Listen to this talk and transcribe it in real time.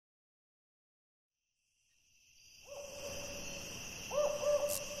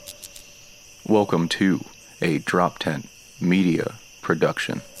Welcome to a Drop Tent Media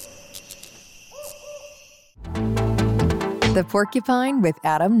Production. The Porcupine with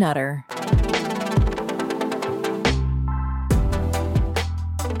Adam Nutter.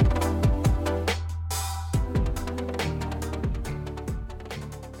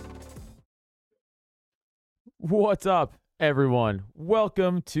 What's up, everyone?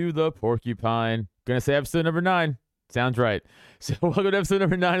 Welcome to The Porcupine. Gonna say episode number 9. Sounds right. So welcome to episode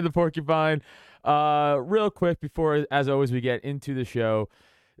number 9 of The Porcupine. Real quick before, as always, we get into the show.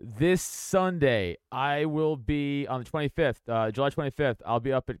 This Sunday, I will be on the 25th, July 25th. I'll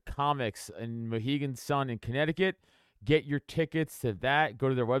be up at Comics in Mohegan Sun in Connecticut. Get your tickets to that. Go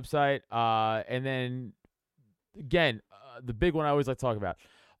to their website. And then, again, the big one I always like to talk about.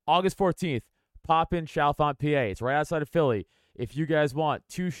 August 14th, pop in Chalfont, PA. It's right outside of Philly. If you guys want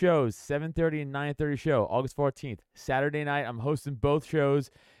 2 shows, 7:30 and 9:30 show, August 14th. Saturday night, I'm hosting both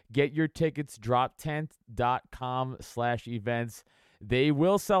shows. Get your tickets, droptent.com/events. They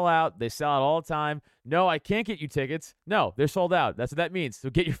will sell out. They sell out all the time. No, I can't get you tickets. No, they're sold out. That's what that means. So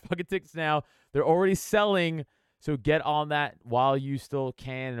get your fucking tickets now. They're already selling, so get on that while you still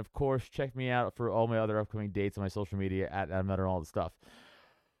can. And, of course, check me out for all my other upcoming dates on my social media at Adam Nutter and all the stuff.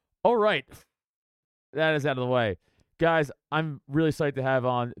 All right. That is out of the way. Guys, I'm really psyched to have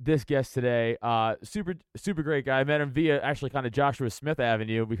on this guest today. Super great guy. I met him via actually kind of Joshua Smith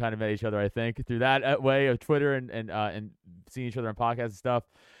Avenue. We kind of met each other, I think, through that way of Twitter and seeing each other on podcasts and stuff.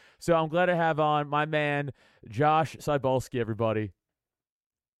 So I'm glad to have on my man, Josh Cybulski, everybody.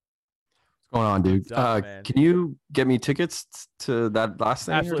 What's going on, dude? Man? Can you get me tickets to that last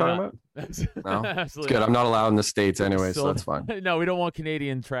thing Absolutely you're talking not. about? No? Absolutely It's good. I'm not allowed in the States anyway, so that's fine. No, we don't want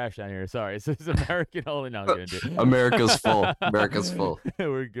Canadian trash down here. Sorry. It's American only. No, I'm gonna do. America's full. America's full.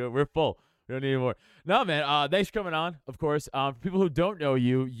 We're good. We're full. We don't need any more. No, man. Thanks for coming on, of course. For people who don't know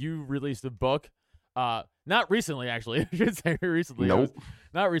you, you released a book. Not recently, actually. I should say recently. Nope.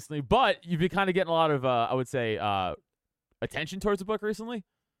 Not recently, but you've been kind of getting a lot of, I would say, attention towards the book recently.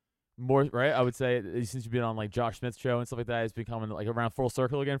 More, right? I would say since you've been on like Josh Smith's show and stuff like that, it's becoming like around full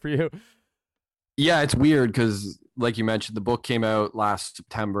circle again for you. Yeah, it's weird because, like you mentioned, the book came out last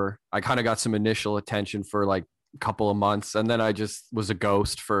September. I kind of got some initial attention for like a couple of months, and then I just was a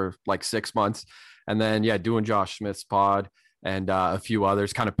ghost for like 6 months. And then, yeah, doing Josh Smith's pod and a few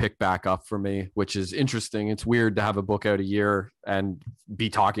others kind of picked back up for me, which is interesting. It's weird to have a book out a year and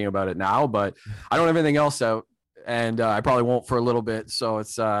be talking about it now, but I don't have anything else out. And I probably won't for a little bit, so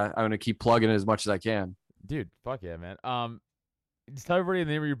it's I'm gonna keep plugging it as much as I can. Dude, fuck yeah, man. Just tell everybody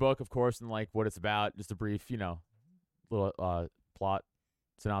the name of your book, of course, and like what it's about. Just a brief, little plot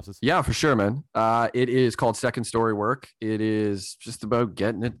synopsis. Yeah, for sure, man. It is called Second Story Work. It is just about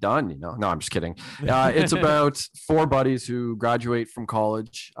getting it done. No, I'm just kidding. It's about 4 buddies who graduate from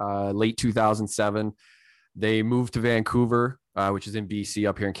college, late 2007. They moved to Vancouver, which is in BC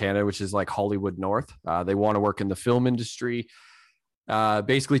up here in Canada, which is like Hollywood North. They want to work in the film industry.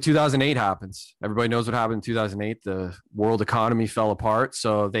 Basically 2008 happens. Everybody knows what happened in 2008. The world economy fell apart,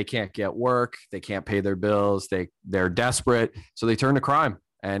 so they can't get work. They can't pay their bills. They're desperate. So they turn to crime,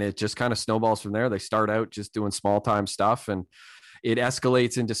 and it just kind of snowballs from there. They start out just doing small time stuff, and it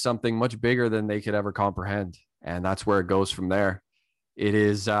escalates into something much bigger than they could ever comprehend. And that's where it goes from there. It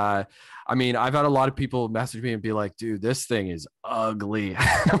is, I've had a lot of people message me and be like, dude, this thing is ugly.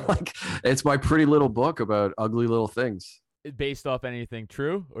 Like, it's my pretty little book about ugly little things. Based off anything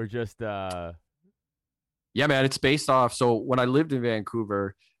true or just Yeah, man, it's based off. So when I lived in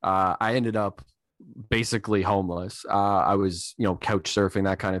Vancouver, I ended up basically homeless. I was, couch surfing,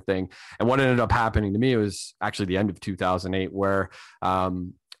 that kind of thing. And what ended up happening to me was actually the end of 2008, where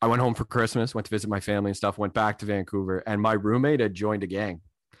I went home for Christmas, went to visit my family and stuff, went back to Vancouver, and my roommate had joined a gang.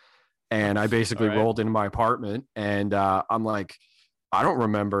 And I basically rolled into my apartment, and I'm like, I don't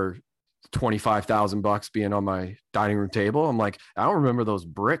remember $25,000 being on my dining room table. I'm like, I don't remember those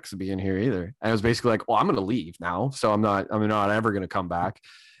bricks being here either. And I was basically like, well, I'm going to leave now. So I'm not ever going to come back.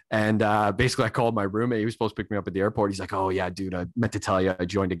 And basically I called my roommate. He was supposed to pick me up at the airport. He's like, oh yeah, dude, I meant to tell you I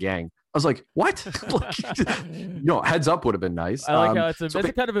joined a gang. I was like, what? Heads up would have been nice. I like how it's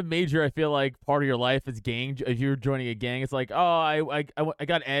a kind of a major, I feel like, part of your life is gang. If you're joining a gang, it's like, oh, I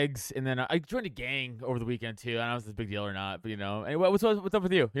got eggs, and then I joined a gang over the weekend too. I don't know if it's a big deal or not, but anyway, what's up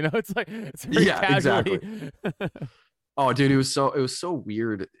with you? It's like, it's very casually. Exactly. Oh, dude, it was so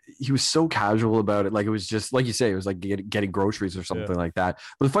weird. He was so casual about it. Like, it was just like you say, it was like getting groceries or something like that.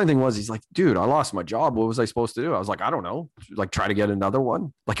 But the funny thing was, he's like, dude, I lost my job. What was I supposed to do? I was like, I don't know. Like, try to get another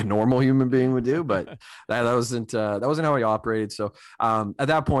one, like a normal human being would do. But that wasn't how he operated. So at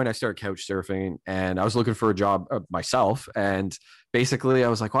that point, I started couch surfing, and I was looking for a job myself. And basically, I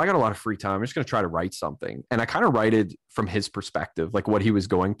was like, well, I got a lot of free time. I'm just going to try to write something. And I kind of write it from his perspective, like what he was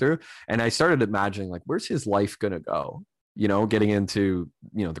going through. And I started imagining, like, where's his life going to go? Getting into,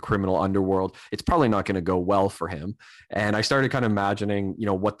 the criminal underworld, it's probably not going to go well for him. And I started kind of imagining,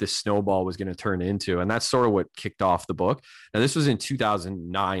 what this snowball was going to turn into. And that's sort of what kicked off the book. Now, this was in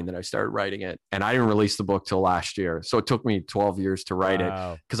 2009 that I started writing it, and I didn't release the book till last year. So it took me 12 years to write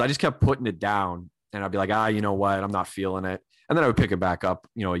it, because I just kept putting it down, and I'd be like, you know what? I'm not feeling it. And then I would pick it back up,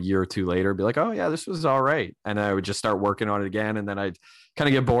 a year or two later, be like, oh yeah, this was all right. And I would just start working on it again. And then I'd kind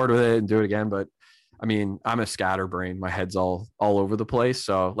of get bored with it and do it again. But I mean, I'm a scatterbrain. My head's all over the place.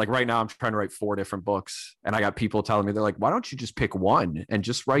 So like right now I'm trying to write 4 different books, and I got people telling me, they're like, why don't you just pick one and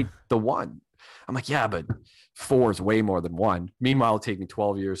just write the one? I'm like, yeah, but 4 is way more than one. Meanwhile, it'll take me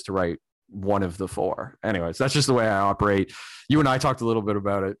 12 years to write one of the 4. Anyways, that's just the way I operate. You and I talked a little bit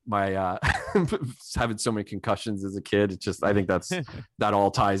about it. My having so many concussions as a kid. It's just, I think that all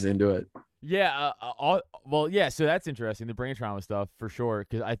ties into it. Yeah. Well, yeah. So that's interesting. The brain trauma stuff for sure.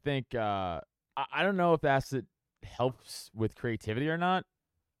 Cause I think, I don't know if it helps with creativity or not.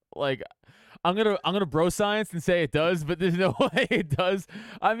 Like, I'm gonna bro science and say it does, but there's no way it does.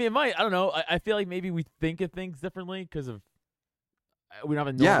 I mean, it might. I don't know. I feel like maybe we think of things differently because of we don't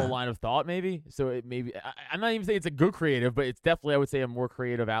have a normal line of thought, maybe. So it maybe I'm not even saying it's a good creative, but it's definitely, I would say, a more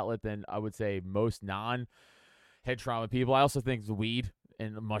creative outlet than I would say most non-head trauma people. I also think it's weed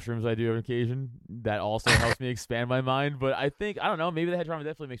and mushrooms I do on occasion that also helps me expand my mind. But I think, I don't know, maybe the head trauma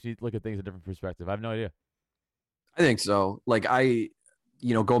definitely makes me look at things in a different perspective. I have no idea. I think so. Like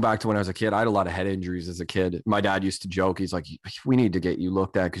going back to when I was a kid, I had a lot of head injuries as a kid. My dad used to joke. He's like, we need to get you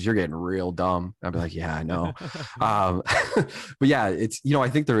looked at because you're getting real dumb. I'd be like, yeah, I know. But yeah, it's, I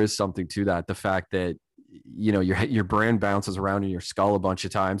think there is something to that. The fact that, your brain bounces around in your skull a bunch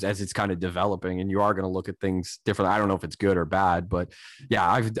of times as it's kind of developing, and you are going to look at things differently. I don't know if it's good or bad, but yeah,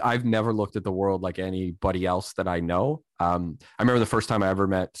 I've never looked at the world like anybody else that I know. I remember the first time I ever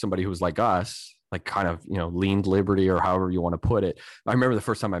met somebody who was like us, like kind of, leaned liberty or however you want to put it. I remember the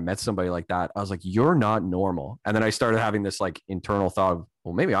first time I met somebody like that, I was like, you're not normal. And then I started having this like internal thought of,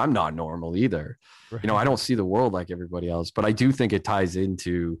 well, maybe I'm not normal either. Right. I don't see the world like everybody else, but I do think it ties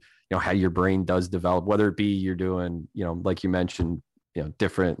into, how your brain does develop, whether it be you're doing, like you mentioned,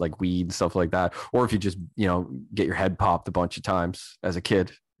 different like weed, stuff like that. Or if you just, get your head popped a bunch of times as a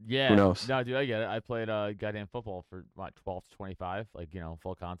kid. Yeah. Who knows? No, dude, I get it. I played goddamn football for what, 12 to 25, like,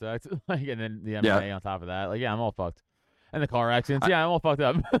 full contact. Like, and then the MMA on top of that. Like, yeah, I'm all fucked. And the car accidents. Yeah, I'm all fucked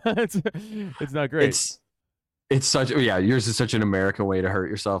up. It's not great. It's such, yours is such an American way to hurt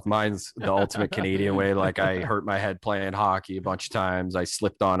yourself. Mine's the ultimate Canadian way. Like, I hurt my head playing hockey a bunch of times. I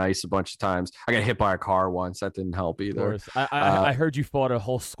slipped on ice a bunch of times. I got hit by a car once. That didn't help either. I heard you fought a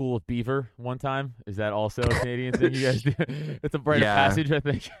whole school of beaver one time. Is that also a Canadian thing you guys do? It's a rite of passage, I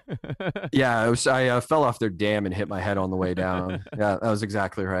think. Yeah, I fell off their dam and hit my head on the way down. Yeah, that was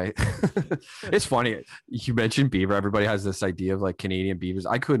exactly right. It's funny. You mentioned beaver. Everybody has this idea of like Canadian beavers.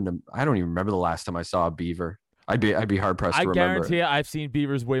 I don't even remember the last time I saw a beaver. I'd be hard pressed to remember. I guarantee you, I've seen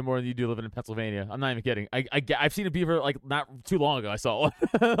beavers way more than you do living in Pennsylvania. I'm not even kidding. I've seen a beaver like not too long ago. I saw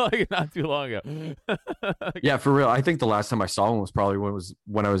one like not too long ago. Yeah, for real. I think the last time I saw one was probably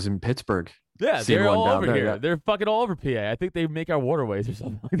when I was in Pittsburgh. Yeah, they're all over here. Yeah. They're fucking all over PA. I think they make our waterways or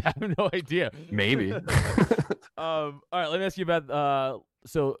something like that. I have no idea. Maybe. All right, let me ask you about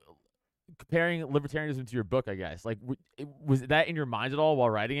so comparing libertarianism to your book, I guess. Like, was that in your mind at all while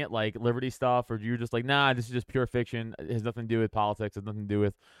writing it, like liberty stuff, or you were just like, nah, this is just pure fiction. It has nothing to do with politics. It has nothing to do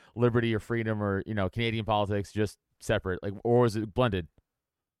with liberty or freedom or Canadian politics. Just separate. Like, or was it blended?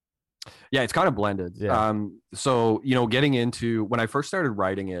 Yeah, it's kind of blended. Yeah. So getting into when I first started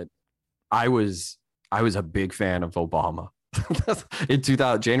writing it, I was a big fan of Obama. In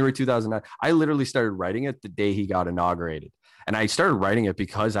January 2009, I literally started writing it the day he got inaugurated. And I started writing it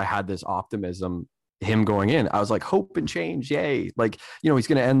because I had this optimism, him going in. I was like, hope and change, yay. Like, he's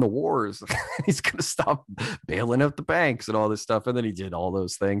going to end the wars. He's going to stop bailing out the banks and all this stuff. And then he did all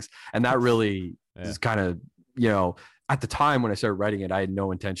those things. And that really is kind of, at the time when I started writing it, I had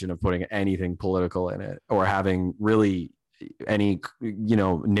no intention of putting anything political in it or having really any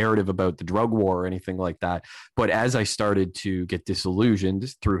narrative about the drug war or anything like that. But as I started to get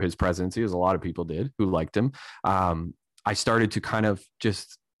disillusioned through his presidency, as a lot of people did who liked him, I started to kind of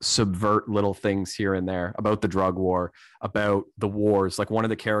just subvert little things here and there about the drug war, about the wars. Like one of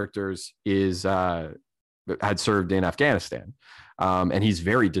the characters is had served in Afghanistan, and he's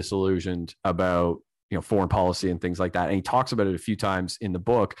very disillusioned about foreign policy and things like that. And he talks about it a few times in the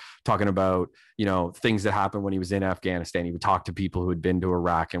book, talking about things that happened when he was in Afghanistan. He would talk to people who had been to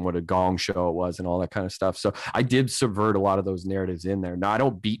Iraq and what a gong show it was and all that kind of stuff. So I did subvert a lot of those narratives in there. Now I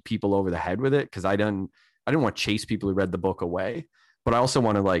don't beat people over the head with it because I didn't want to chase people who read the book away, but I also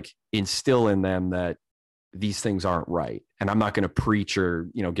want to like instill in them that these things aren't right. And I'm not going to preach or,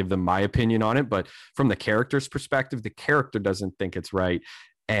 give them my opinion on it, but from the character's perspective, the character doesn't think it's right.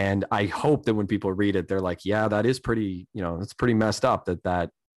 And I hope that when people read it, they're like, yeah, that is pretty, it's pretty messed up that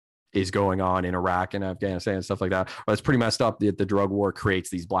is going on in Iraq and Afghanistan and stuff like that. But it's pretty messed up that the drug war creates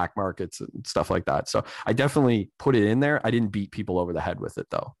these black markets and stuff like that. So I definitely put it in there. I didn't beat people over the head with it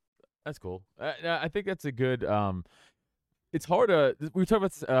though. That's cool. I think that's a good, it's hard to, we were talking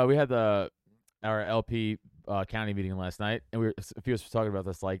about, we had our LP county meeting last night, and a few of us were talking about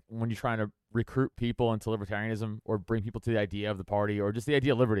this, like when you're trying to recruit people into libertarianism or bring people to the idea of the party or just the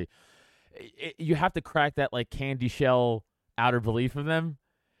idea of liberty, you have to crack that like candy shell outer belief of them,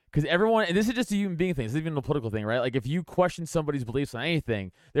 because everyone, and this is just a human being thing, this is even a political thing, right? Like if you question somebody's beliefs on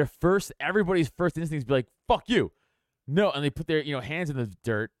anything, everybody's first instinct is to be like, fuck you, no, and they put their hands in the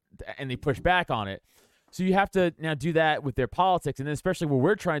dirt and they push back on it. So you have to now do that with their politics, and then especially what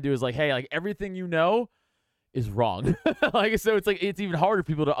we're trying to do is like, hey, like everything is wrong. Like, so it's like, it's even harder for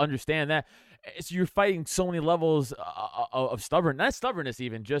people to understand that. So you're fighting so many levels of not stubbornness,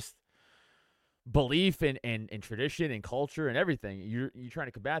 even just belief and tradition and culture and everything. You're trying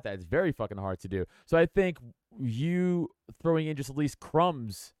to combat that. It's very fucking hard to do. So I think you throwing in just at least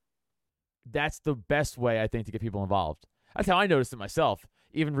crumbs, that's the best way, I think, to get people involved. That's how I noticed it myself.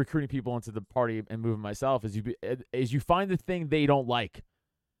 Even recruiting people into the party and moving myself is you find the thing they don't like,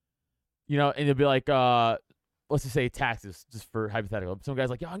 and they'll be like, let's just say taxes, just for hypothetical. Some guy's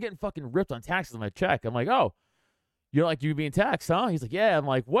like, yo, I'm getting fucking ripped on taxes on my check. I'm like, oh, you don't like you being taxed, huh? He's like, yeah. I'm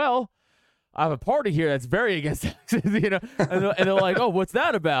like, well, I have a party here that's very against taxes, and they're like, oh, what's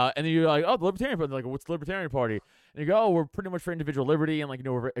that about? And then you're like, oh, the Libertarian Party. They're like, what's the Libertarian Party? And you go, oh, we're pretty much for individual liberty, and like,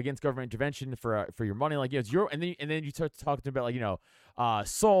 we're against government intervention for your money, like, it's your, and then you start talking about like,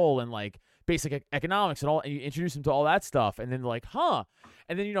 soul and like basic economics and all, and you introduce them to all that stuff, and then they're like, huh,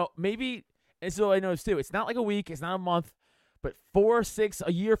 and then maybe, and so I noticed too, it's not like a week, it's not a month, but 4, 6,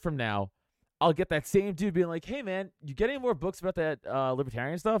 a year from now, I'll get that same dude being like, hey man, you get any more books about that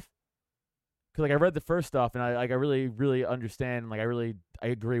libertarian stuff? Because like I read the first stuff and I really, really understand, like I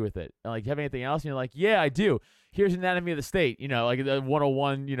agree with it. And like, you have anything else? And you're like, yeah, I do. Here's Anatomy of the State, like the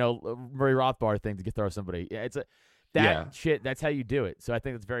 101, Murray Rothbard thing to throw somebody. Yeah, shit, that's how you do it. So I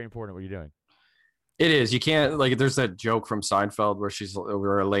think it's very important what you're doing. It is. You can't, like, there's that joke from Seinfeld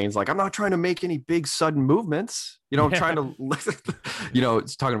where Elaine's like, I'm not trying to make any big sudden movements. I'm trying to,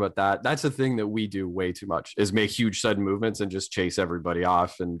 it's talking about that. That's the thing that we do way too much, is make huge sudden movements and just chase everybody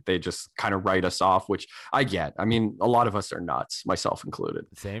off. And they just kind of write us off, which I get. I mean, a lot of us are nuts, myself included.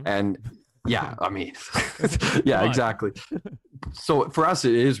 Same. And yeah, I mean, yeah, exactly. So for us,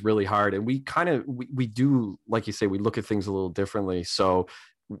 it is really hard. And we kind of, we do, like you say, we look at things a little differently. So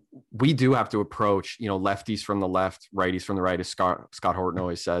we do have to approach, lefties from the left, righties from the right, as Scott Horton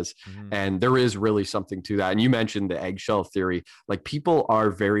always says. Mm-hmm. And there is really something to that. And you mentioned the eggshell theory. Like, people are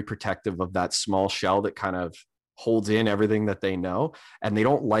very protective of that small shell that kind of holds in everything that they know. And they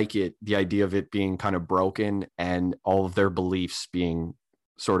don't like it, the idea of it being kind of broken and all of their beliefs being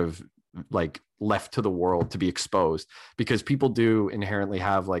sort of like left to the world to be exposed, because people do inherently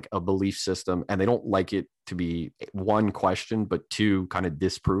have like a belief system and they don't like it to be, one, questioned, but two, kind of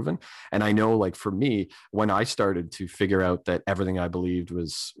disproven. And I know, like, for me, when I started to figure out that everything I believed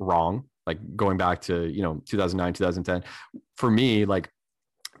was wrong, like going back to 2009, 2010, for me, like,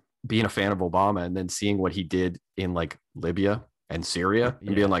 being a fan of Obama and then seeing what he did in like Libya and Syria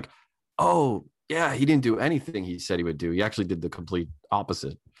and being like, oh yeah, he didn't do anything he said he would do. He actually did the complete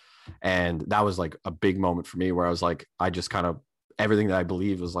opposite. And that was like a big moment for me, where I was like, I just kind of, everything that I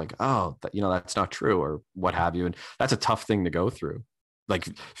believed was like, oh, that's not true, or what have you. And that's a tough thing to go through, like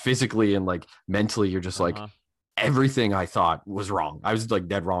physically and like mentally. You're just like, everything I thought was wrong. I was like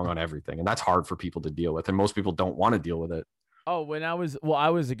dead wrong on everything. And that's hard for people to deal with. And most people don't want to deal with it. Oh, when I was in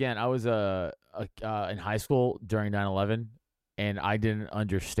high school during 9/11, and I didn't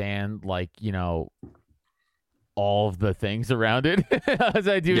understand, like, all of the things around it as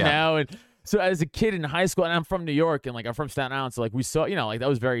I do now. And So as a kid in high school, and I'm from New York, and like I'm from Staten Island, so like we saw, like that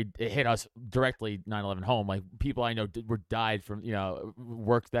was it hit us directly 9/11 home. Like people I know died from,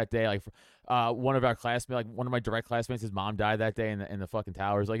 worked that day. Like one of our classmates, like one of my direct classmates, his mom died that day in the fucking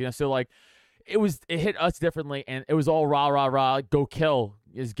towers. Like, so like it hit us differently, and it was all rah rah rah, go kill,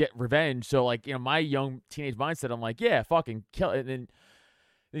 is get revenge. So like, my young teenage mindset, I'm like, yeah, fucking kill it. And then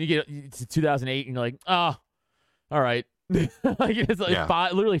you get to 2008, and you're like, all right. Like it's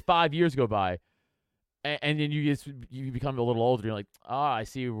like literally 5 years go by, and then you become a little older. You're like, I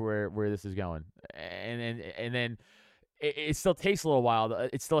see where this is going, and then it still takes a little while.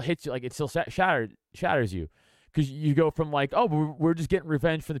 It still hits you, like it still shatters you, because you go from like, we're just getting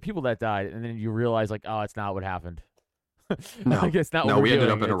revenge for the people that died, and then you realize like, it's not what happened. No, like, it's not. No, what we we're ended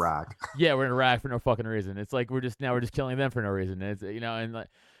doing. up in Iraq. Yeah, we're in Iraq for no fucking reason. It's like we're just killing them for no reason. It's and like,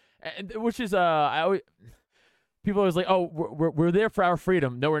 and which is I always. People are always like, we're there for our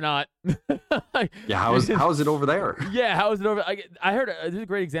freedom. No, we're not. Yeah, how is it over there? Yeah, how is it over? I heard this is a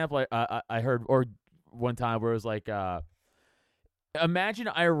great example. I heard or one time where it was like, imagine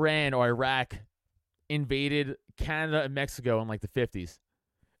Iran or Iraq invaded Canada and Mexico in like the 50s,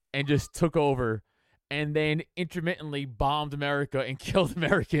 and just took over, and then intermittently bombed America and killed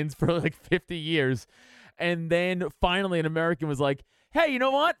Americans for like 50 years, and then finally an American was like, hey, you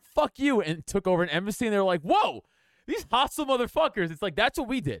know what? Fuck you, and took over an embassy, and they were like, whoa, these hostile motherfuckers. It's like, that's what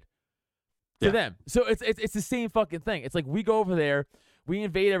we did to them. So it's the same fucking thing. It's like we go over there, we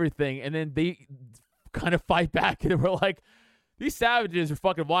invade everything, and then they kind of fight back, and we're like, these savages are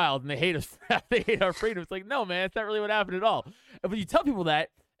fucking wild, and they hate us. They hate our freedom. It's like, no, man, it's not really what happened at all. And when you tell people that,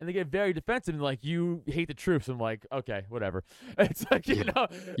 and they get very defensive and like, you hate the troops. I'm like, okay, whatever. It's like,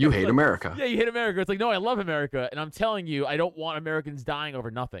 you hate America. Yeah, you hate America. It's like, no, I love America. And I'm telling you, I don't want Americans dying over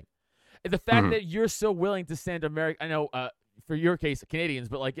nothing. And the fact that you're so willing to send I know for your case, Canadians,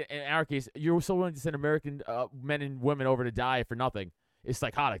 but like in our case, you're so willing to send American men and women over to die for nothing is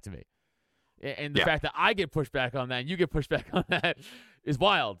psychotic to me. And the fact that I get pushed back on that and you get pushed back on that is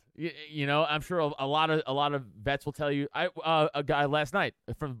wild. I'm sure a lot of vets will tell you. A guy last night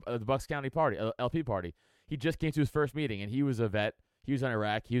from the Bucks County party, LP party, he just came to his first meeting, and he was a vet. He was in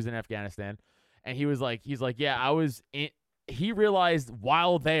Iraq. He was in Afghanistan, and he's like, yeah, I was in. He realized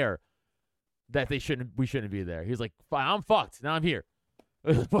while there that we shouldn't be there. He's like, fine, I'm fucked. Now I'm here.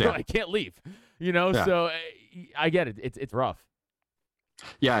 I can't leave. So I get it. It's rough.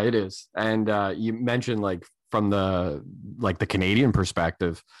 Yeah, it is. And you mentioned like from the Canadian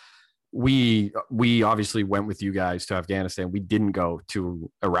perspective, we obviously went with you guys to Afghanistan. We didn't go to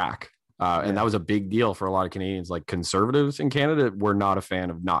Iraq. And that was a big deal for a lot of Canadians. Like conservatives in Canada were not a fan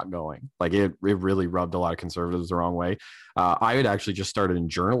of not going. Like it really rubbed a lot of conservatives the wrong way. I had actually just started in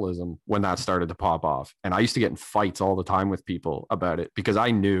journalism when that started to pop off. And I used to get in fights all the time with people about it because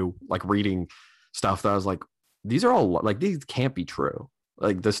I knew, like reading stuff that I was like, these are all like, these can't be true.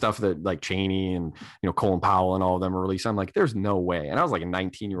 Like the stuff that like Cheney and, Colin Powell and all of them are releasing. I'm like, there's no way. And I was like a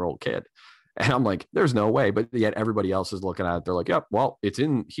 19-year-old kid. And I'm like, there's no way. But yet everybody else is looking at it. They're like, yep, well, it's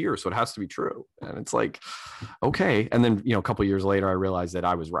in here, so it has to be true. And it's like, okay. And then, a couple of years later, I realized that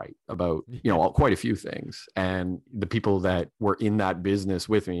I was right about, quite a few things. And the people that were in that business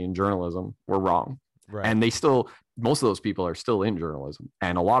with me in journalism were wrong. Right. And most of those people are still in journalism.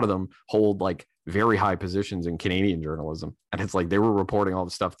 And a lot of them hold like very high positions in Canadian journalism. And it's like they were reporting all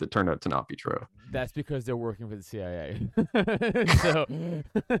the stuff that turned out to not be true. That's because they're working for the CIA. so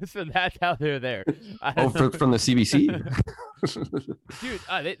that's how they're there. From the CBC? Dude,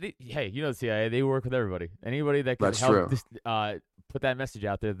 hey, the CIA, they work with everybody. Anybody that can help put that message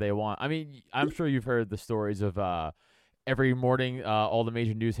out there they want. I mean, I'm sure you've heard the stories of every morning, all the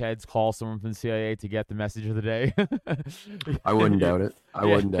major news heads call someone from the CIA to get the message of the day. I wouldn't doubt it. I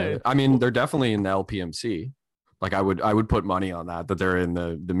wouldn't doubt it. I mean, they're definitely in the LPMC. Like I would put money on that they're in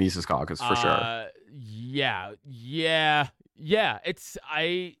the Mises caucus for sure. Yeah.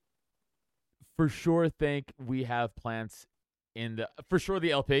 I for sure think we have plants in the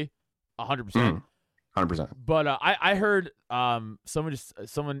LP, 100%. 100%. But I heard someone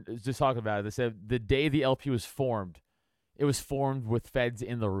just talking about it. They said the day the LP was formed, it was formed with feds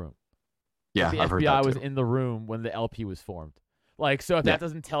in the room. Yeah, the I've FBI heard that was too. in the room when the LP was formed. Like, so if that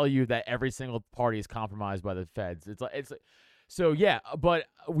doesn't tell you that every single party is compromised by the feds, it's like so yeah. But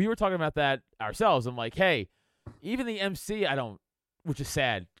we were talking about that ourselves. I'm like, hey, even the MC, which is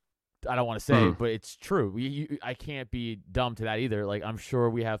sad. I don't want to say, but it's true. I can't be dumb to that either. Like, I'm sure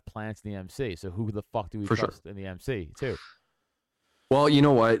we have plants in the MC. So who the fuck do we trust in the MC too? Well, you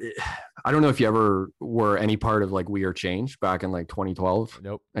know what? I don't know if you ever were any part of like We Are Change back in like 2012.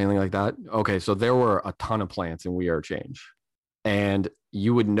 Nope. Anything like that? Okay, so there were a ton of plants in We Are Change. And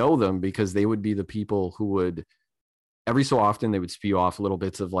you would know them because they would be the people who would, every so often, they would spew off little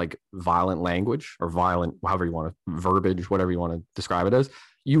bits of like violent language or violent, however you want to, verbiage, whatever you want to describe it as.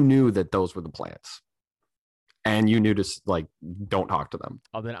 You knew that those were the plants. And you knew to like, don't talk to them.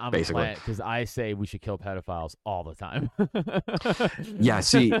 Oh, then I'm basically a plant because I say we should kill pedophiles all the time. Yeah,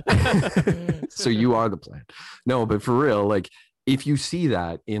 see, so you are the plant. No, but for real, like if you see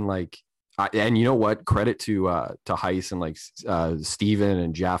that in like, and you know what? Credit to Heiss and like Steven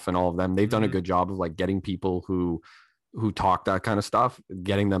and Jeff and all of them. They've done a good job of like getting people who talk that kind of stuff,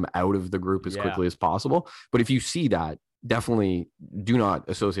 getting them out of the group as quickly as possible. But if you see that, definitely do not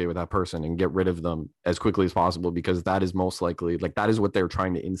associate with that person and get rid of them as quickly as possible, because that is most likely like that is what they're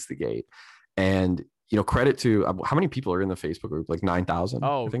trying to instigate. And you know, credit to how many people are in the Facebook group? Like 9,000.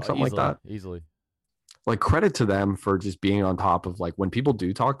 I think something easily, like that. Easily. Like credit to them for just being on top of like when people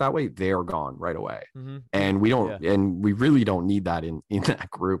do talk that way, they are gone right away. And we don't, and we really don't need that in that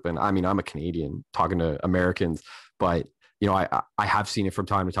group. And I mean, I'm a Canadian talking to Americans, but you know, I have seen it from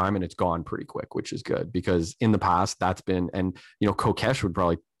time to time and it's gone pretty quick, which is good because in the past that's been, and you know, Kokesh would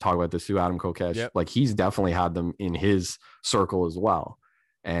probably talk about this too, Adam Kokesh, like he's definitely had them in his circle as well.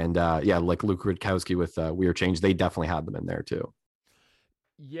 And like Luke Rutkowski with We Are Change, they definitely had them in there too.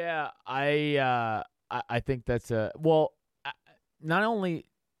 Yeah, I think that's not only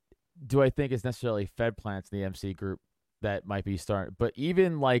do I think it's necessarily Fed plants in the MC group that might be starting, but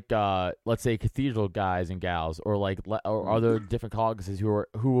even like let's say cathedral guys and gals, or like or other different caucuses who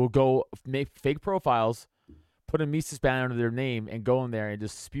will go make fake profiles, put a Mises banner under their name, and go in there and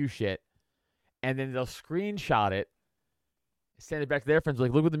just spew shit, and then they'll screenshot it, send it back to their friends,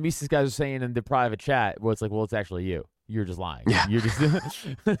 like, look what the Mises guys are saying in the private chat. Well, it's like, well, it's actually you. You're just lying. Yeah. You're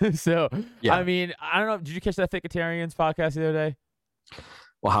just so. Yeah. I mean, I don't know. Did you catch that Faketarians podcast the other day?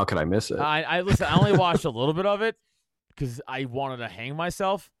 Well, how could I miss it? I listen. I only watched a little bit of it because I wanted to hang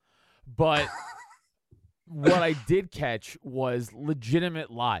myself. But what I did catch was legitimate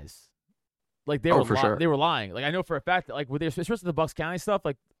lies. Like they were sure. They were lying. Like I know for a fact that like with especially the Bucks County stuff,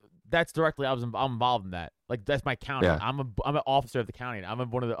 like that's directly I'm involved in that. Like that's my county. Yeah. I'm an officer of the county. I'm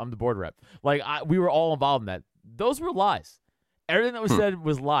the board rep. Like we were all involved in that. Those were lies. Everything that was said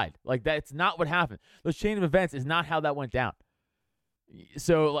was lied. Like that's not what happened. Those chain of events is not how that went down.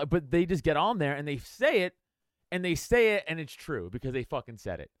 So, like, but they just get on there and they say it, and it's true because they fucking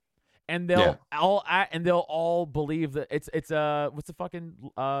said it, and they'll all believe that it's what's the fucking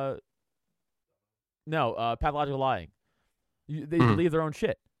pathological lying. They believe their own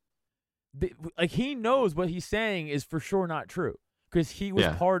shit. Like he knows what he's saying is for sure not true. Because he was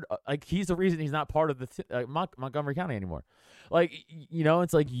he's the reason he's not part of the Montgomery County anymore. Like, you know,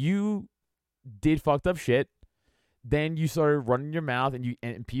 it's like you did fucked up shit, then you started running your mouth, and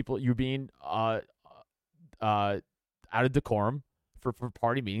you're being out of decorum for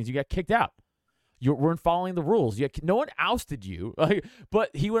party meetings. You got kicked out. You weren't following the rules. No one ousted you. Like,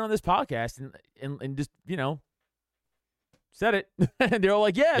 but he went on this podcast and just, you know, said it, and they're all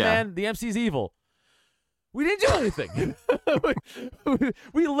like, "Yeah, man, the MC's evil." We didn't do anything.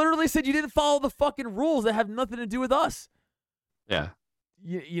 we literally said you didn't follow the fucking rules that have nothing to do with us. Yeah.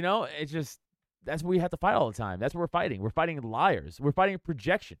 You know, it's just, that's what we have to fight all the time. That's what we're fighting. We're fighting liars. We're fighting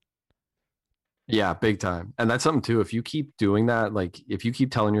projection. Yeah, big time. And that's something too. If you keep doing that, like if you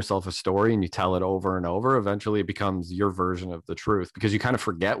keep telling yourself a story and you tell it over and over, eventually it becomes your version of the truth because you kind of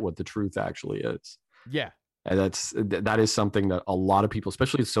forget what the truth actually is. Yeah. And that is something that a lot of people,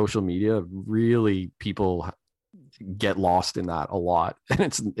 especially social media, really people get lost in that a lot.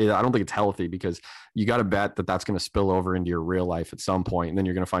 And I don't think it's healthy because you got to bet that that's going to spill over into your real life at some point, and then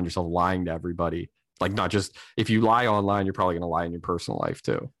you're going to find yourself lying to everybody. Like not just if you lie online, you're probably going to lie in your personal life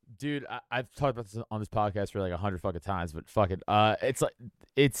too. Dude, I've talked about this on this podcast for like 100 fucking times, but fuck it.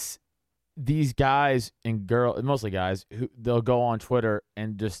 It's these guys and girls, mostly guys, who they'll go on Twitter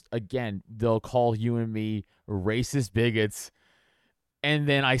and just, again, they'll call you and me racist bigots. And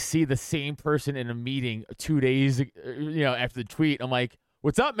then I see the same person in a meeting 2 days, after the tweet. I'm like,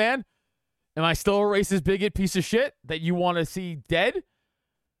 what's up, man? Am I still a racist bigot piece of shit that you want to see dead?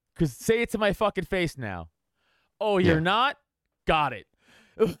 Because say it to my fucking face now. Oh, you're not? Got it.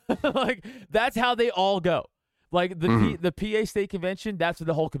 Like, that's how they all go. Like, the PA State Convention, that's what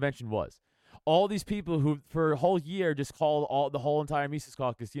the whole convention was. All these people who, for a whole year, just called the whole entire Mises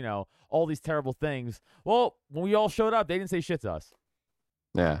Caucus, all these terrible things. Well, when we all showed up, they didn't say shit to us.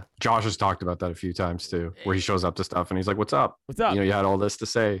 Yeah. Josh has talked about that a few times, too, where he shows up to stuff and he's like, what's up? What's up? You had all this to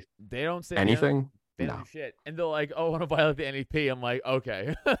say. They don't say anything. They don't do shit. And they're like, oh, I want to violate the NEP. I'm like,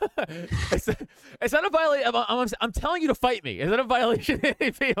 okay. It's not a violation. I'm telling you to fight me. It's not a violation of the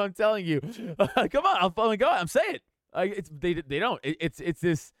NEP. I'm telling you. Come on. I'm go. I'm saying it. Like they don't. It's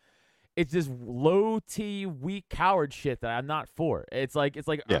this low T weak coward shit that I'm not for. It's like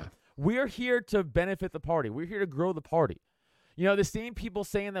Yeah. we're here to benefit the party. We're here to grow the party. You know, the same people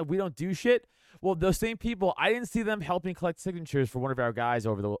saying that we don't do shit. Well, those same people, I didn't see them helping collect signatures for one of our guys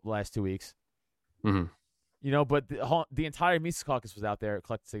over the last 2 weeks. Mm-hmm. You know, but the entire Mises Caucus was out there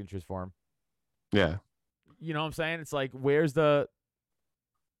collecting signatures for him. Yeah. You know what I'm saying? It's like, where's the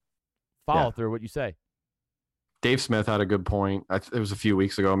follow through what you say? Dave Smith had a good point. It was a few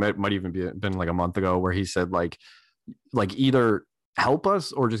weeks ago. It might even been like a month ago, where he said like either help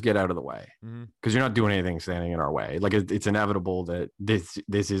us or just get out of the way, because you're not doing anything standing in our way. Like it's inevitable that this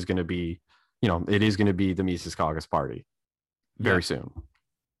is going to be, it is going to be the Mises Caucus party very soon,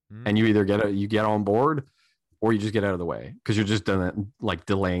 and you either get on board or you just get out of the way, because you're just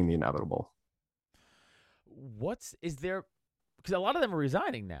delaying the inevitable. Is there? Because a lot of them are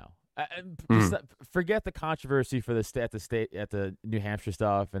resigning now. Forget the controversy for at the New Hampshire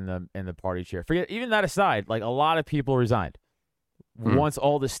stuff and the party chair. Forget even that aside. Like, a lot of people resigned once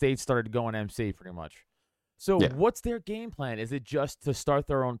all the states started going MC, pretty much. So what's their game plan? Is it just to start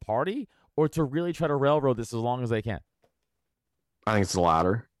their own party, or to really try to railroad this as long as they can? I think it's the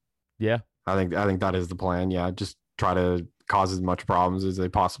latter. Yeah, I think that is the plan. Yeah, just try to cause as much problems as they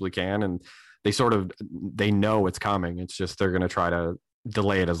possibly can, and they know it's coming. It's just they're going to try to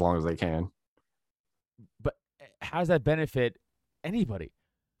delay it as long as they can. But how does that benefit anybody?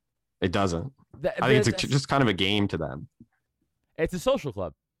 It doesn't. I think it's just kind of a game to them. It's a social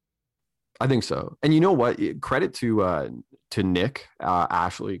club. I think so. And you know what? Credit to Nick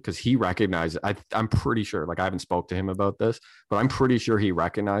Ashley, because he recognized it. I'm pretty sure. Like, I haven't spoke to him about this, but I'm pretty sure he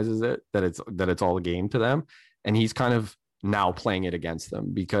recognizes it, that it's all a game to them, and he's kind of now playing it against them,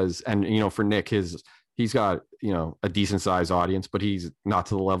 because, and for Nick, he's got a decent sized audience, but he's not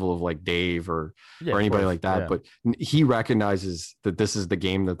to the level of like Dave or anybody like that. Yeah. But he recognizes that this is the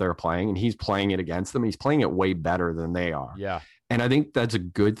game that they're playing, and he's playing it against them. He's playing it way better than they are. Yeah. And I think that's a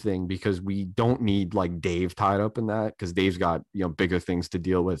good thing, because we don't need like Dave tied up in that, because Dave's got, bigger things to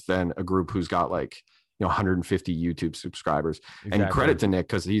deal with than a group who's got like, 150 YouTube subscribers. Exactly. And credit to Nick,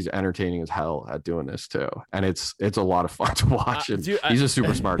 because he's entertaining as hell at doing this too. And it's a lot of fun to watch. And dude, he's a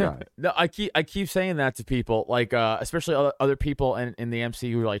super smart guy. No, I keep saying that to people, like especially other people in the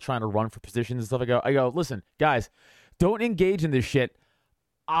MC who are like trying to run for positions and stuff. I go, listen, guys, don't engage in this shit.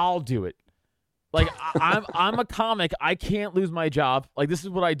 I'll do it. Like, I'm a comic. I can't lose my job. Like, this is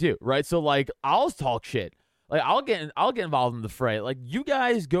what I do, right? So like, I'll talk shit. Like, I'll get involved in the fray. Like, you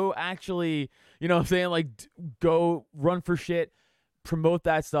guys go actually, you know what I'm saying? Like, go run for shit, promote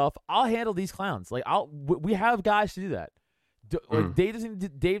that stuff. I'll handle these clowns. Like, we have guys to do that. Like, Dave doesn't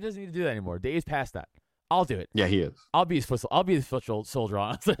need to do that anymore. Dave's past that. I'll do it. Yeah, he is. I'll be his foot soldier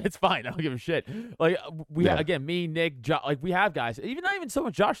on. It's fine. I don't give a shit. Like, again, me, Nick, like, we have guys. Not even so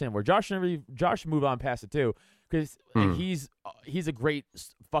much Josh anymore. Josh should move on past it too, because he's a great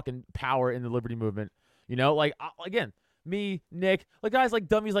fucking power in the liberty movement. Like, again, me, Nick, like, guys like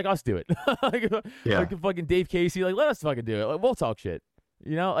dummies like us do it. Like fucking Dave Casey, like, let us fucking do it. Like, we'll talk shit.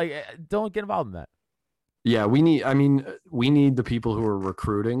 Like, don't get involved in that. Yeah, we need the people who are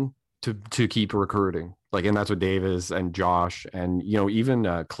recruiting to keep recruiting. Like, and that's what Dave is, and Josh, and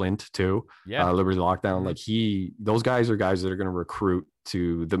even Clint too. Yeah, Liberty Lockdown. Like, those guys are guys that are going to recruit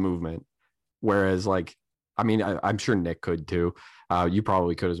to the movement. Whereas, like, I'm sure Nick could too. You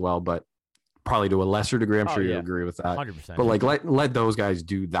probably could as well, but probably to a lesser degree. I'm sure you agree with that. 100%. But like, let those guys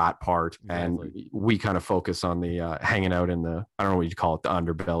do that part, and we kind of focus on the hanging out in the, I don't know what you call it, the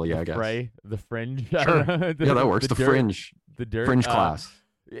underbelly, I guess. The fringe. Sure. Yeah, that works. The fringe. The dirt. Fringe class.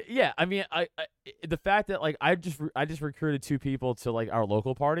 Yeah, I the fact that like I just recruited 2 people to like our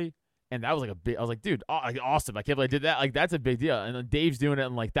local party, and that was like I was like, dude, awesome! I can't believe I did that. Like, that's a big deal. And then Dave's doing it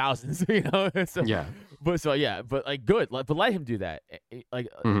in like thousands, So, yeah. But like, good. But let him do that. Like,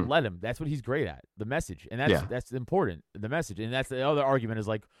 let him. That's what he's great at. The message, and that's important. The message, and that's the other argument is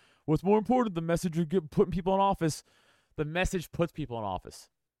like, what's more important? The message or putting people in office. The message puts people in office,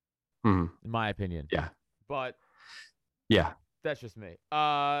 in my opinion. Yeah. But yeah. That's just me.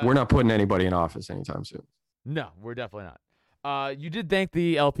 We're not putting anybody in office anytime soon. No, we're definitely not. You did thank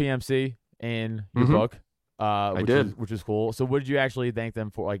the LPMC in your book. I did, which is cool. So, what did you actually thank them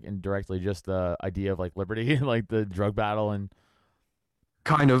for? Like, indirectly, just the idea of like liberty, like the drug battle, and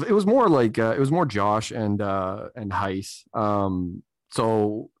kind of. It was more like it was more Josh and Heiss.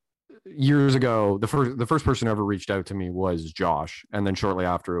 So years ago, the first person who ever reached out to me was Josh, and then shortly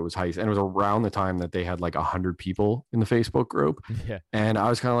after it was Heiss, and it was around the time that they had like 100 people in the Facebook group. Yeah. And I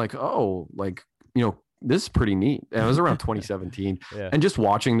was kind of like, oh, like, this is pretty neat. And it was around 2017. Yeah. And just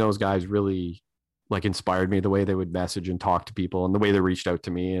watching those guys really like inspired me, the way they would message and talk to people and the way they reached out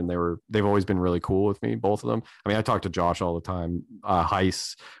to me. And they've always been really cool with me, both of them. I mean, I talk to Josh all the time.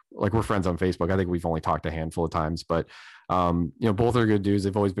 Heiss, like we're friends on Facebook. I think we've only talked a handful of times, but both are good dudes.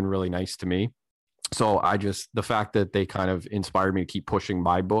 They've always been really nice to me. So the fact that they kind of inspired me to keep pushing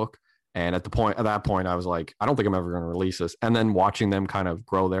my book. And at that point, I was like, I don't think I'm ever going to release this. And then watching them kind of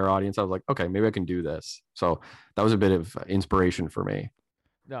grow their audience, I was like, okay, maybe I can do this. So that was a bit of inspiration for me.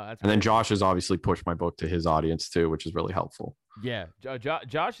 No, that's and then Josh has obviously pushed my book to his audience too, which is really helpful. Yeah,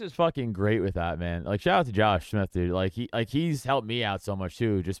 Josh is fucking great with that, man. Like, shout out to Josh Smith, dude. Like he's helped me out so much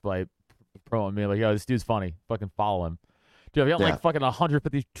too, just by promoting me. Like, yo, this dude's funny. Fucking follow him, dude. I've got like fucking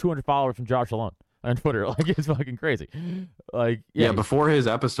 150, 200 followers from Josh alone on Twitter. Like, it's fucking crazy. Like, yeah, before his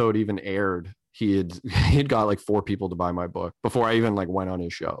episode even aired, he'd got like 4 people to buy my book before I even like went on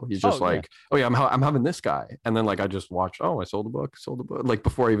his show. He's just I'm having this guy, and then like I just watched. Oh, I sold a book, like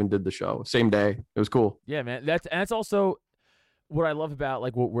before I even did the show, same day. It was cool. Yeah, man. That's also what I love about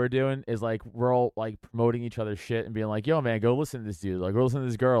like what we're doing is like we're all like promoting each other's shit and being like, yo, man, go listen to this dude, like go listen to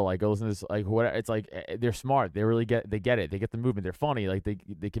this girl, like go listen to this, like whatever. It's like they're smart. They really get it. They get the movement. They're funny. Like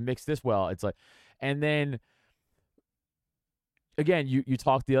they can mix this well. It's like, and then. Again, you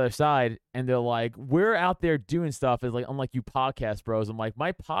talk the other side, and they're like, we're out there doing stuff. Is like, unlike you podcast bros. I'm like,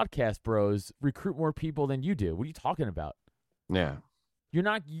 my podcast bros recruit more people than you do. What are you talking about? Yeah. You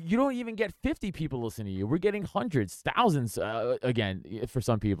don't even get 50 people listening to you. We're getting hundreds, thousands, again, for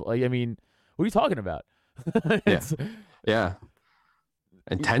some people. Like, I mean, what are you talking about? Yeah.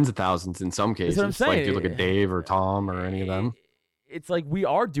 And tens of thousands in some cases. That's what I'm saying. Like, you look at Dave or Tom or any of them. It's like we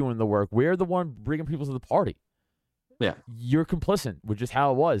are doing the work. We're the one bringing people to the party. Yeah, you're complicit, which is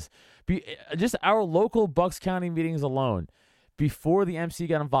how it was. Just our local Bucks County meetings alone, before the MC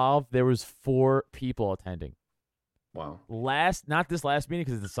got involved, there was 4 people attending. Wow. Not this last meeting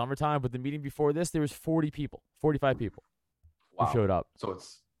because it's the summertime, but the meeting before this, there was 40 people, 45 people who showed up. So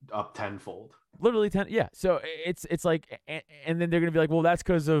it's up tenfold. Literally 10. Yeah. So it's like, and then they're gonna be like, well, that's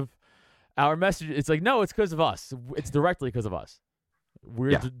because of our message. It's like, no, it's because of us. It's directly because of us.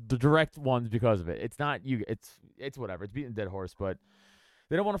 We're the direct ones because of it. It's not you. It's whatever. It's beating a dead horse, but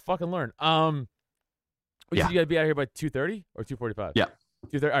they don't want to fucking learn. So you got to be out here by 2:30 or 2:45. Yeah,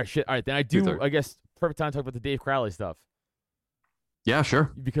 2:30. All right, shit. All right, then I do. 2:30. I guess perfect time to talk about the Dave Crowley stuff. Yeah,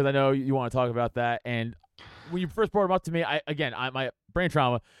 sure. Because I know you want to talk about that. And when you first brought him up to me, my brain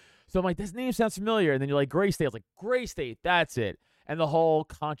trauma. So I'm like, this name sounds familiar. And then you're like, Gray State. I was like, Gray State. That's it. And the whole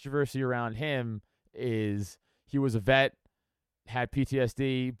controversy around him is he was a vet. Had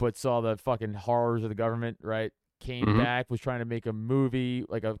PTSD, but saw the fucking horrors of the government, right? Came back, was trying to make a movie,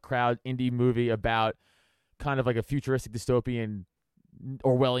 like a crowd indie movie about kind of like a futuristic dystopian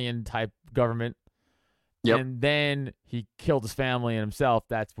Orwellian type government. Yep. And then he killed his family and himself.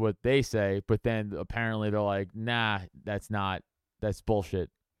 That's what they say. But then apparently they're like, nah, that's bullshit.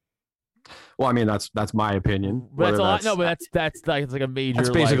 Well, I mean, that's my opinion. But that's a lot. No, but that's like it's like a major. That's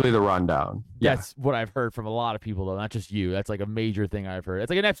basically the rundown. That's what I've heard from a lot of people, though, not just you. That's like a major thing I've heard.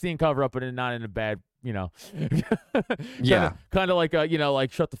 It's like an Epstein cover up, but not in a bad, kind of like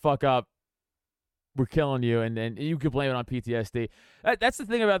like shut the fuck up. We're killing you, and you could blame it on PTSD. That's the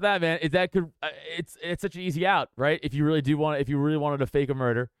thing about that, man. Is that could it's such an easy out, right? If you really wanted to fake a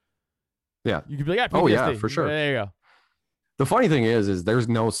murder, yeah, you could be like, PTSD. Oh yeah, for sure. There you go. The funny thing is there's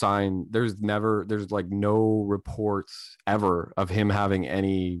no sign, there's like no reports ever of him having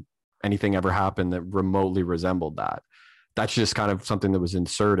anything ever happen that remotely resembled that. That's just kind of something that was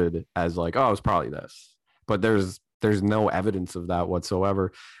inserted as like, oh, it's probably this. But there's no evidence of that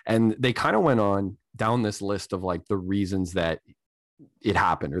whatsoever. And they kind of went on down this list of like the reasons that it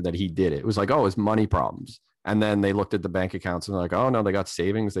happened or that he did it. It was like, oh, it's money problems. And then they looked at the bank accounts and they're like, oh no, they got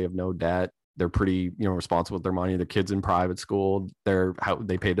savings, they have no debt. They're pretty, responsible with their money. Their kids in private school.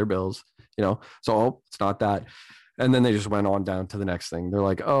 They paid their bills, So it's not that. And then they just went on down to the next thing. They're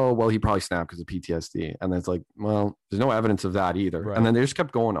like, oh, well, he probably snapped because of PTSD. And then it's like, well, there's no evidence of that either. Right. And then they just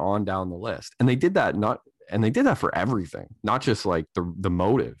kept going on down the list. And they did that for everything, not just like the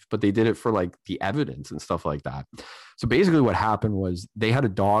motive, but they did it for like the evidence and stuff like that. So basically what happened was they had a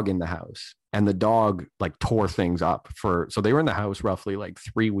dog in the house and the dog like tore things up so they were in the house roughly like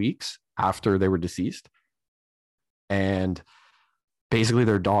 3 weeks after they were deceased. And basically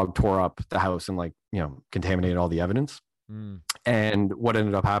their dog tore up the house and like, contaminated all the evidence. And what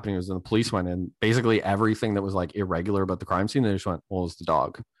ended up happening was when the police went in, basically everything that was like irregular about the crime scene, they just went, well, it's the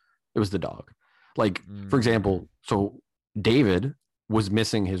dog. It was the dog. Like, for example, so David was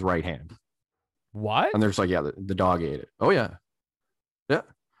missing his right hand. What? And they're just like, yeah, the dog ate it. Oh, yeah. Yeah.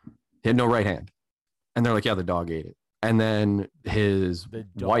 He had no right hand. And they're like, yeah, the dog ate it. And then his The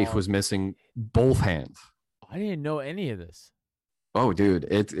wife dog. was missing both hands. I didn't know any of this. Oh, dude,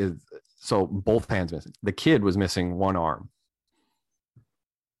 so both hands missing. The kid was missing one arm.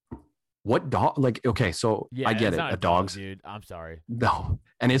 What dog? Like, okay, so Yeah, I get it's it. not A a dog, dog's dude. I'm sorry. no,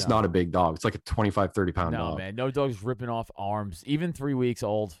 and it's No. not a big dog. It's like a 25, 30-pound No, dog. man. No dog's ripping off arms. Even 3 weeks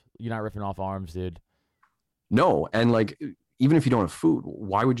old, you're not ripping off arms, dude. No, and like, even if you don't have food,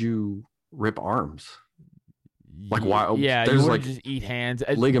 why would you rip arms? Like, why? Yeah, There's you wouldn't like just eat hands.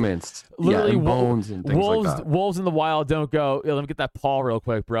 ligaments, Literally, and bones and things wolves, like that. wolves in the wild don't go. Let me get that paw real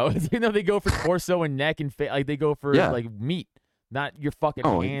quick, bro. They go for torso and neck and face. Like they go for like meat, not your fucking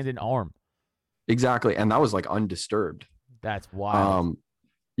hand and arm. Exactly, and that was like undisturbed. That's wild.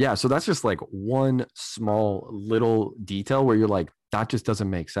 Yeah, so that's just like one small little detail where you're like, that just doesn't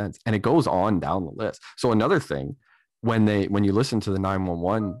make sense, and it goes on down the list. So another thing, when you listen to the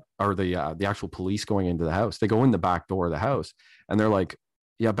 911 or the actual police going into the house, they go in the back door of the house and they're like,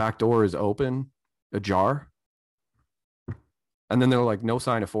 yeah, back door is open, ajar. And then they're like, no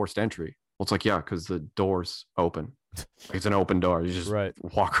sign of forced entry. Well, it's like, yeah, because the door's open. Like, it's an open door. You just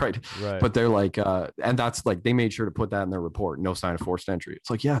walk right. But they're like, and that's like, they made sure to put that in their report. No sign of forced entry. It's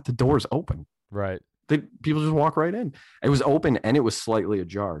like, yeah, the door's open. Right. People just walk right in. It was open and it was slightly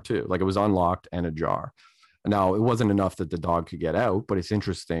ajar too. Like it was unlocked and ajar. Now, it wasn't enough that the dog could get out, but it's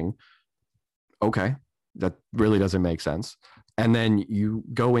interesting. Okay, that really doesn't make sense. And then you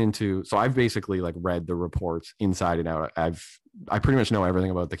go into, so I've basically like read the reports inside and out. I pretty much know everything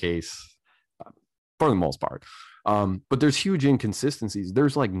about the case for the most part. But there's huge inconsistencies.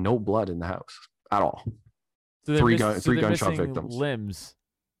 There's like no blood in the house at all. So three gunshot victims. Limbs.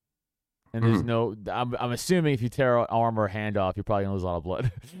 And there's no. I'm assuming if you tear an arm or a hand off, you're probably gonna lose a lot of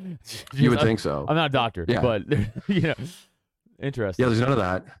blood. You would think so. I'm not a doctor, but interesting. Yeah, there's none of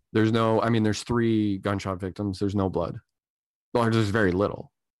that. There's no. I mean, there's 3 gunshot victims. There's no blood. Well, there's very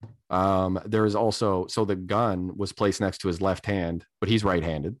little. There is also, so the gun was placed next to his left hand, but he's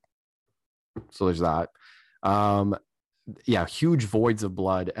right-handed. So there's that. Yeah, huge voids of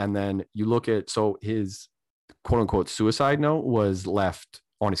blood. And then you look at, so his quote unquote suicide note was left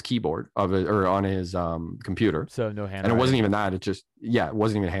on his keyboard or on his computer. So no handwriting. And it wasn't even that. It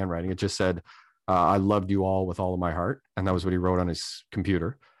wasn't even handwriting. It just said, I loved you all with all of my heart. And that was what he wrote on his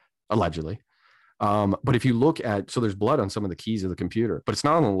computer, allegedly. But if you look at, so there's blood on some of the keys of the computer, but it's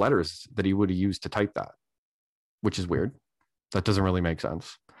not on the letters that he would have used to type that, which is weird. That doesn't really make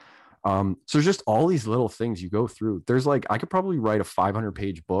sense. So there's just all these little things you go through. There's like, I could probably write a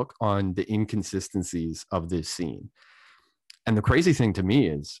 500-page book on the inconsistencies of this scene. And the crazy thing to me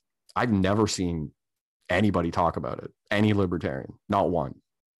is I've never seen anybody talk about it, any libertarian, not one.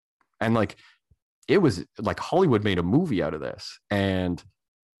 And like, it was like Hollywood made a movie out of this, and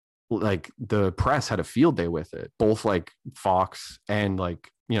like the press had a field day with it, both like Fox and like,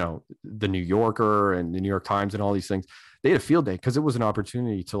 the New Yorker and the New York Times and all these things. They had a field day because it was an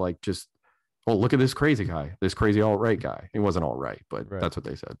opportunity to like, just, oh, look at this crazy guy, this crazy alt-right guy. He wasn't alt-right, but that's what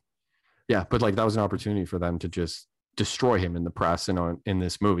they said. Yeah. But like, that was an opportunity for them to just destroy him in the press and in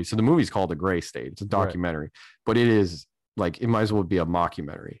this movie. So the movie's called The Gray State. It's a documentary, but it is like, it might as well be a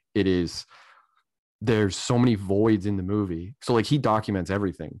mockumentary. There's so many voids in the movie. So like, he documents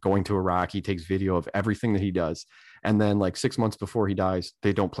everything going to Iraq. He takes video of everything that he does. And then like 6 months before he dies,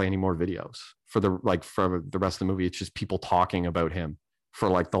 they don't play any more videos for the rest of the movie. It's just people talking about him for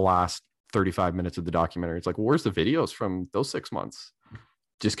like the last 35 minutes of the documentary. It's like, well, where's the videos from those 6 months?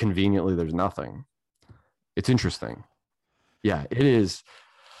 Just conveniently, there's nothing. It's interesting. Yeah, it is.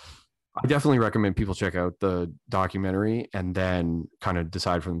 I definitely recommend people check out the documentary and then kind of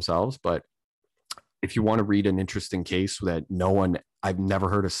decide for themselves. But if you want to read an interesting case that I've never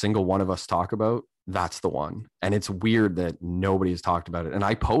heard a single one of us talk about, that's the one. And it's weird that nobody has talked about it. And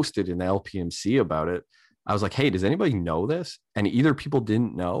I posted in the LPMC about it. I was like, hey, does anybody know this? And either people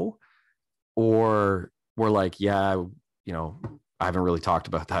didn't know or were like, yeah, I haven't really talked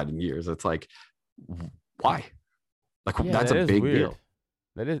about that in years. It's like, why? Like, that's a big deal.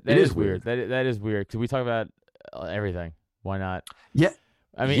 That is weird. That is weird. Because we talk about everything. Why not? Yeah.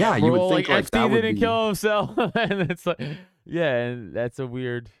 I mean, yeah, you would think like Epstein didn't kill himself, and it's like, and that's a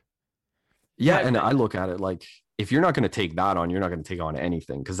weird. Yeah, and I look at it like, if you're not going to take that on, you're not going to take on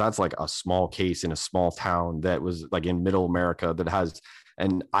anything, because that's like a small case in a small town that was like in middle America that has,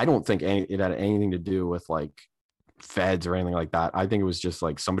 and I don't think it had anything to do with like feds or anything like that. I think it was just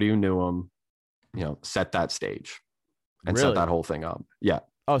like somebody who knew him, set that stage and set that whole thing up. Yeah.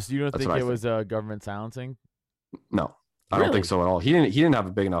 Oh, so you don't think it was government silencing? No. I don't think so at all. He didn't have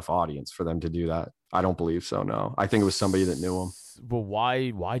a big enough audience for them to do that. I don't believe so. No, I think it was somebody that knew him. Well,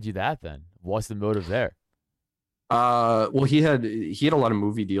 why do that then? What's the motive there? Well, he had a lot of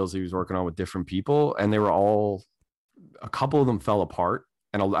movie deals he was working on with different people, and they were all, a couple of them fell apart,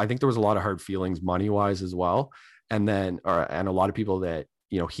 and I think there was a lot of hard feelings money wise as well. And then, and a lot of people that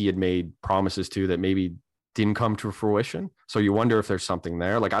he had made promises to that maybe didn't come to fruition. So you wonder if there's something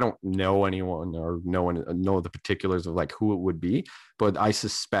there. Like, I don't know anyone or know the particulars of like who it would be, but I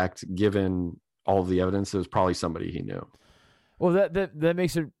suspect, given all of the evidence, it was probably somebody he knew. Well, that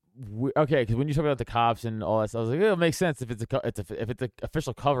makes it okay, because when you talk about the cops and all that stuff, I was like, it makes sense if it's an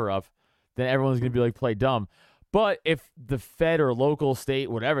official cover up, then everyone's gonna be like play dumb. But if the Fed or local, state,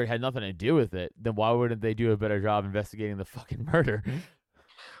 whatever, had nothing to do with it, then why wouldn't they do a better job investigating the fucking murder?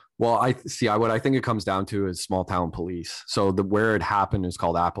 Well, what I think it comes down to is small town police. So where it happened is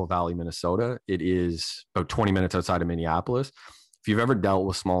called Apple Valley, Minnesota. It is about 20 minutes outside of Minneapolis. If you've ever dealt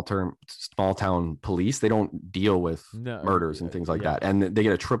with small town police, they don't deal with murders and things like that. And they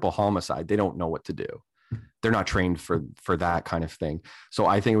get a triple homicide. They don't know what to do. They're not trained for that kind of thing. So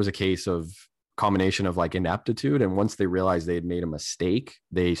I think it was a case of combination of like ineptitude. And once they realized they had made a mistake,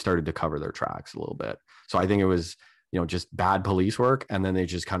 they started to cover their tracks a little bit. So I think it was, just bad police work. And then they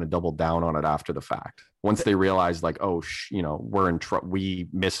just kind of doubled down on it after the fact. Once they realized like, oh, we're in trouble. We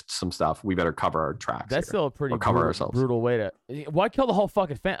missed some stuff. We better cover our tracks. That's still a pretty ourselves. Brutal way to. Why kill the whole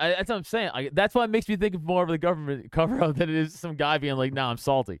fucking family? That's what I'm saying. That's why it makes me think of more of the government cover up than it is some guy being like, "Nah, I'm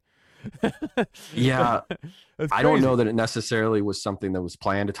salty." Yeah, I don't know that it necessarily was something that was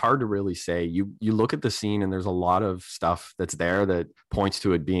planned. It's hard to really say. You look at the scene and there's a lot of stuff that's there that points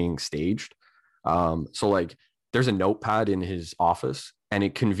to it being staged. So like, there's a notepad in his office, and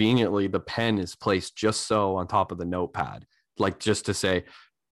it conveniently, the pen is placed just so on top of the notepad, like just to say,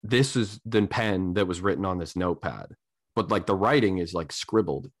 this is the pen that was written on this notepad. But like the writing is like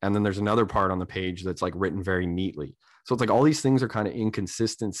scribbled. And then there's another part on the page that's like written very neatly. So it's like all these things are kind of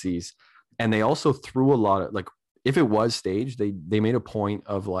inconsistencies. And they also threw a lot of, like, if it was staged, they made a point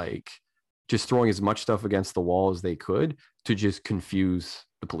of like just throwing as much stuff against the wall as they could to just confuse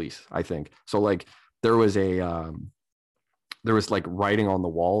the police, I think. So like, there was like writing on the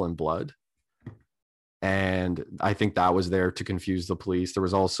wall in blood. And I think that was there to confuse the police. There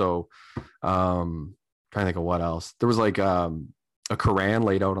was also, trying to think of what else. There was like a Quran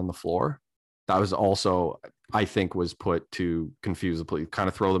laid out on the floor. That was also, I think, was put to confuse the police, kind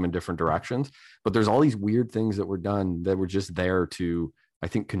of throw them in different directions. But there's all these weird things that were done that were just there to, I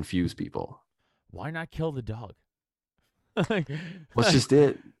think, confuse people. Why not kill the dog? That's just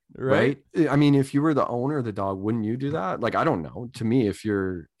it. Right? I mean, if you were the owner of the dog, wouldn't you do that? Like, I don't know. To me, if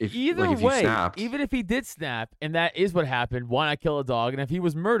you snapped, even if he did snap and that is what happened, why not kill a dog? And if he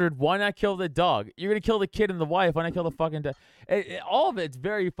was murdered, why not kill the dog? You're gonna kill the kid and the wife. Why not kill the fucking dog? All of it's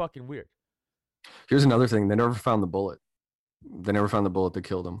very fucking weird. Here's another thing: they never found the bullet. They never found the bullet that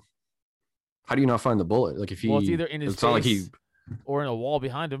killed him. How do you not find the bullet? Like, if it's either in his face or in a wall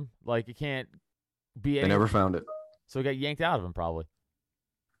behind him. Like, it can't be. They never found it. So it got yanked out of him, probably.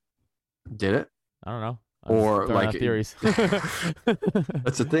 Did it? I don't know. Or like theories.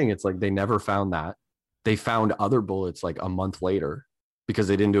 That's the thing. It's like they never found that. They found other bullets like a month later because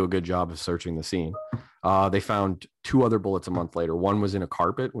they didn't do a good job of searching the scene. They found 2 other bullets a month later. One was in a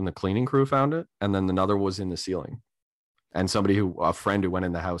carpet when the cleaning crew found it, and then another was in the ceiling. And a friend who went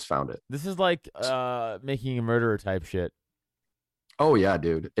in the house found it. This is like making a murderer type shit. Oh yeah,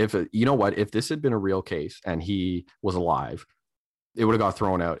 dude. You know what? If this had been a real case and he was alive, it would have got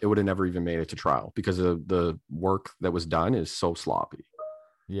thrown out. It would have never even made it to trial because the work that was done is so sloppy.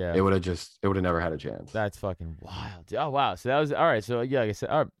 Yeah. It would have never had a chance. That's fucking wild. Oh, wow. So that was, all right. So yeah, like I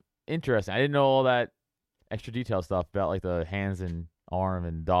said, interesting. I didn't know all that extra detail stuff about like the hands and arm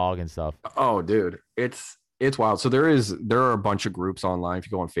and dog and stuff. Oh, dude. It's wild. So there are a bunch of groups online. If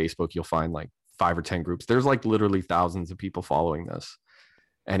you go on Facebook, you'll find like 5 or 10 groups. There's like literally thousands of people following this.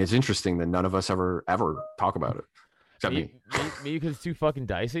 And it's interesting that none of us ever talk about it. Maybe because it's too fucking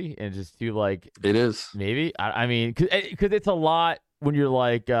dicey and just too like. It is. Maybe. I mean, because it's a lot when you're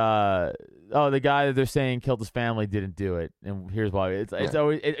like, the guy that they're saying killed his family didn't do it, and here's why. It's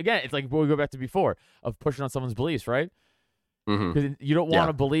always again. It's like what we go back to before of pushing on someone's beliefs, right? Because you don't want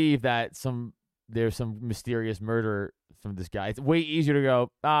to believe that there's some mysterious murder from this guy. It's way easier to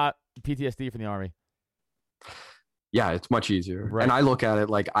go PTSD from the army. Yeah, it's much easier. Right. And I look at it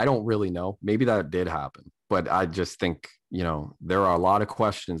like, I don't really know. Maybe that did happen. But I just think, there are a lot of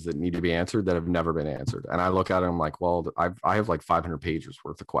questions that need to be answered that have never been answered. And I look at it, I'm like, well, I have like 500 pages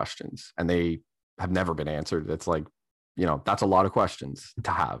worth of questions and they have never been answered. It's like, that's a lot of questions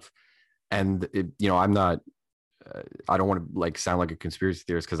to have. And, I'm not, I don't want to like sound like a conspiracy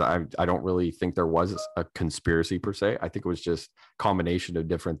theorist because I don't really think there was a conspiracy per se. I think it was just a combination of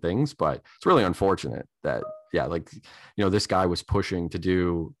different things, but it's really unfortunate that yeah, like, this guy was pushing to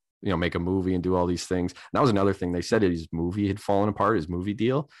do, make a movie and do all these things. And that was another thing. They said his movie had fallen apart, his movie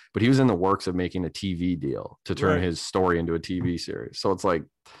deal, but he was in the works of making a TV deal to turn his story into a TV series. So it's like,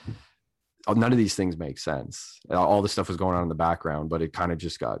 none of these things make sense. All this stuff was going on in the background, but it kind of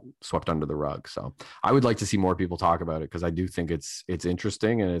just got swept under the rug. So I would like to see more people talk about it, because I do think it's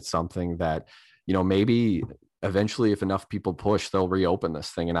interesting, and it's something that, maybe eventually, if enough people push, they'll reopen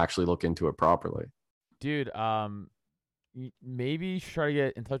this thing and actually look into it properly. Dude, maybe you should try to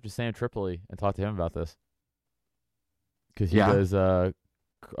get in touch with Sam Tripoli and talk to him about this, because he does a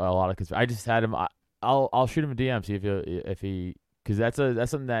lot of. I just had him. I'll shoot him a DM, see if he. Because that's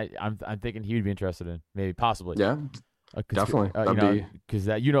something that I'm thinking he would be interested in, maybe, possibly. Yeah, definitely. Because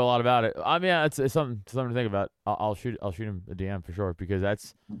that a lot about it. I mean, it's something to think about. I'll shoot him a DM for sure, because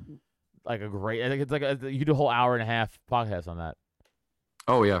that's like a great. I think it's like you could do a whole hour and a half podcast on that.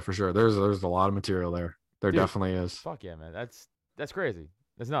 Oh yeah, for sure. There's a lot of material there. Dude, definitely is. Fuck yeah, man. That's crazy.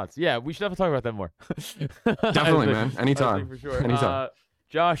 That's nuts. Yeah, we should definitely talk about that more. Definitely, man. Anytime. For sure. Anytime.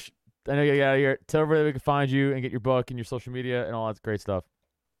 Josh, I know you gotta get out of here. Tell everybody we can find you and get your book and your social media and all that great stuff.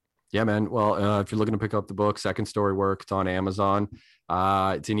 Yeah, man. Well, if you're looking to pick up the book, Second Story Work, it's on Amazon.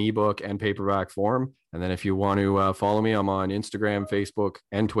 It's in ebook and paperback form. And then if you want to follow me, I'm on Instagram, Facebook,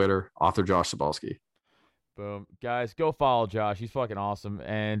 and Twitter, author Josh Cybulski. Boom. Guys, go follow Josh. He's fucking awesome.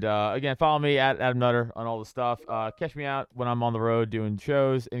 And again, follow me at Adam Nutter on all the stuff. Catch me out when I'm on the road doing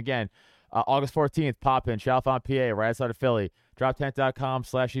shows. And again, August 14th, pop in Chalfont, PA, right outside of Philly.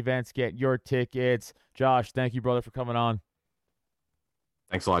 Droptent.com/events. Get your tickets. Josh, thank you, brother, for coming on.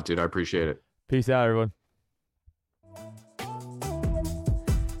 Thanks a lot, dude. I appreciate it. Peace out, everyone.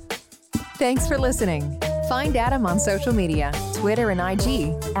 Thanks for listening. Find Adam on social media, Twitter and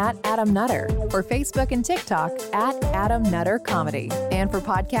IG at Adam Nutter, or Facebook and TikTok at Adam Nutter Comedy. And for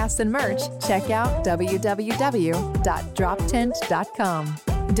podcasts and merch, check out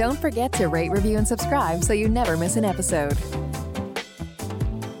www.droptent.com. Don't forget to rate, review, and subscribe so you never miss an episode.